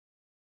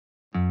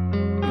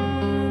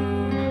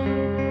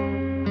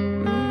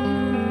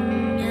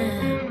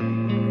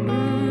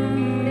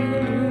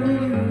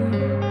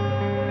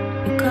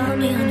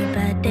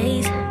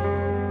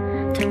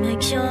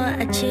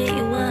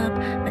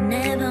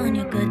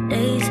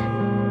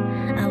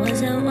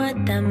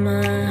that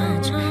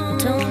much. You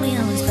told me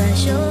I was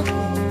special,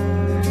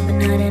 but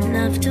not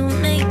enough to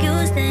make you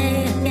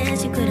stay. I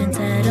guess you couldn't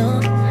settle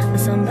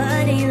with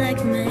somebody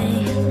like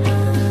me.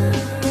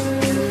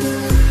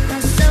 My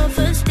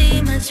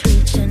self-esteem has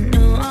reached a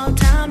new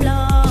all-time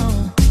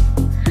low.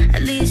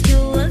 At least you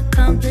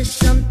accomplished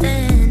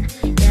something,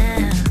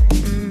 yeah.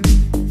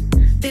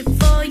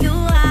 Before you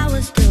I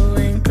was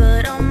doing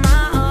good on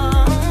my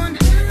own.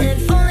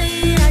 If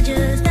only I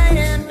just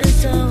hadn't been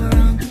so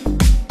wrong.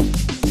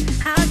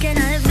 How can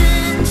I have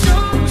been so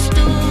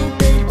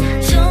stupid,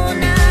 so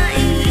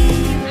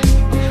naive?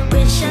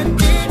 Wish I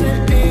did, but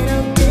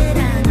little did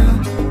I know.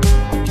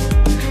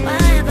 Why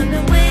have I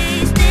been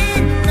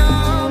wasting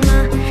all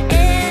my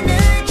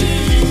energy?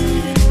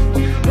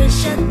 Wish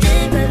I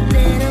did, but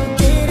little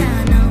did I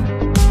know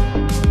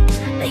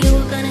that you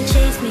were gonna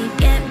chase me,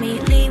 get me,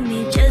 leave me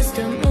just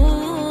to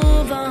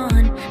move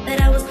on. That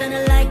I was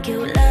gonna like you,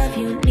 love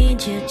you, need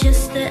you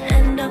just to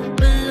end up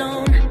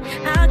alone.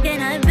 How can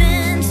I have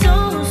been so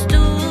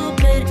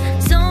stupid,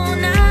 so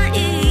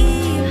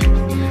naive?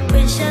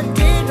 Wish I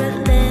did, but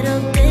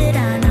little did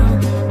I know.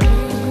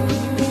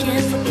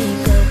 Can't forget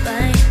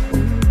goodbye.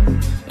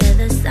 Yeah,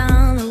 the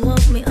sound that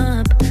woke me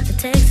up. The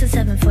text at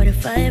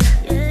 7:45.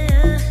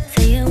 Yeah,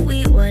 saying we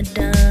were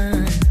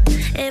done.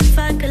 If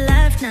I could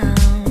laugh now,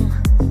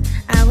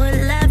 I would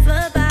laugh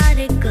about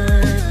it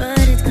good,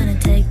 but it's gonna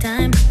take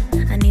time.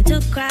 I need to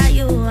cry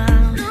you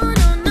out. No,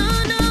 no, no,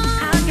 no.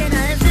 How can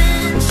I have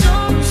been so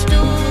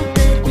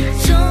stupid,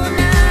 so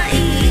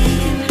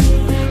naive?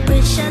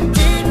 Wish I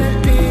did, but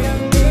little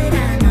did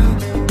I know.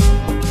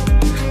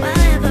 Why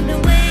have I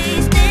been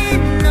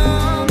wasting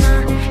all my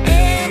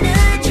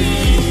energy?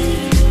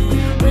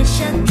 Wish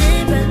I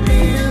did, but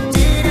little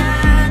did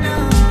I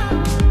know.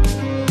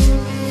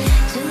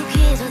 Two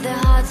kids with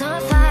their hearts on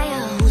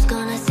fire. Who's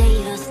gonna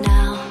save us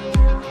now?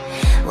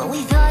 When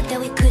we thought that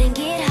we couldn't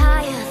get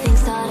higher, things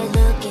started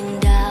looking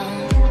down.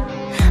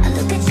 I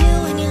look at you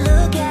and you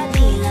look at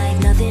me like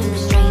nothing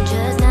but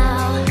strangers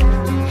now.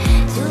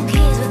 Two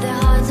kids with their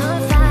hearts on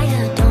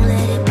fire. Don't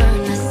let it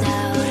burn us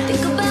out.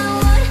 Think about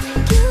what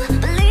you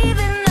believe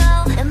in now.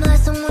 Am I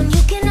someone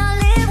you cannot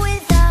live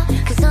without?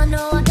 'Cause I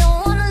know I don't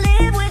wanna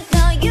live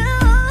without you.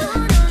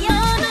 You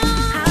know.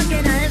 How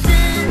can I have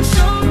been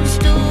so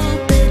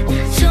stupid,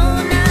 so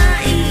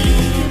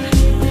naive?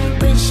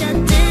 Wish I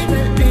did,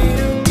 but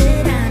little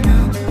did I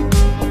know.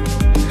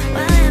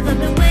 Why have I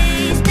been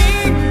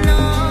wasting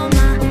all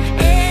my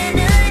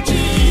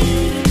energy?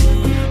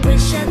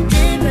 Wish I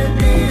did, but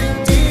little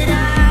did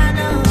I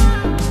know.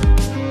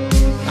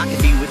 I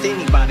could be with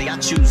anybody, I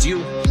choose you.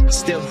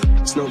 Still,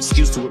 it's no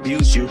excuse to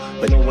abuse you,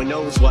 but no one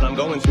knows what I'm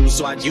going through,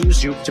 so I'd use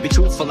you. To be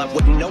truthful, I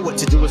wouldn't know what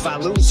to do if I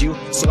lose you,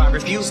 so I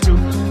refuse to.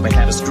 Might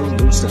have a screw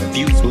loose and a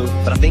fuse blew,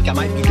 but I think I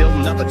might be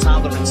building up a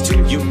tolerance to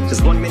you.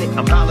 'Cause one minute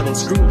I'm hollering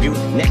screw you,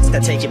 next I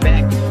take it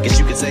back. Guess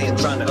you could say I'm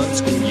trying to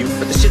unscrew you,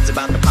 but the shit's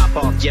about to pop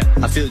off, yeah.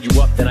 I fill you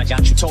up, then I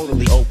got you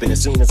totally open as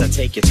soon as I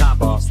take your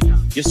top off.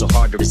 You're so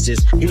hard to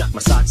resist, you knock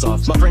my socks off.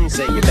 My friends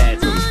say you're bad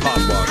for me,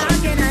 hogwash. How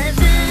can I have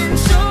been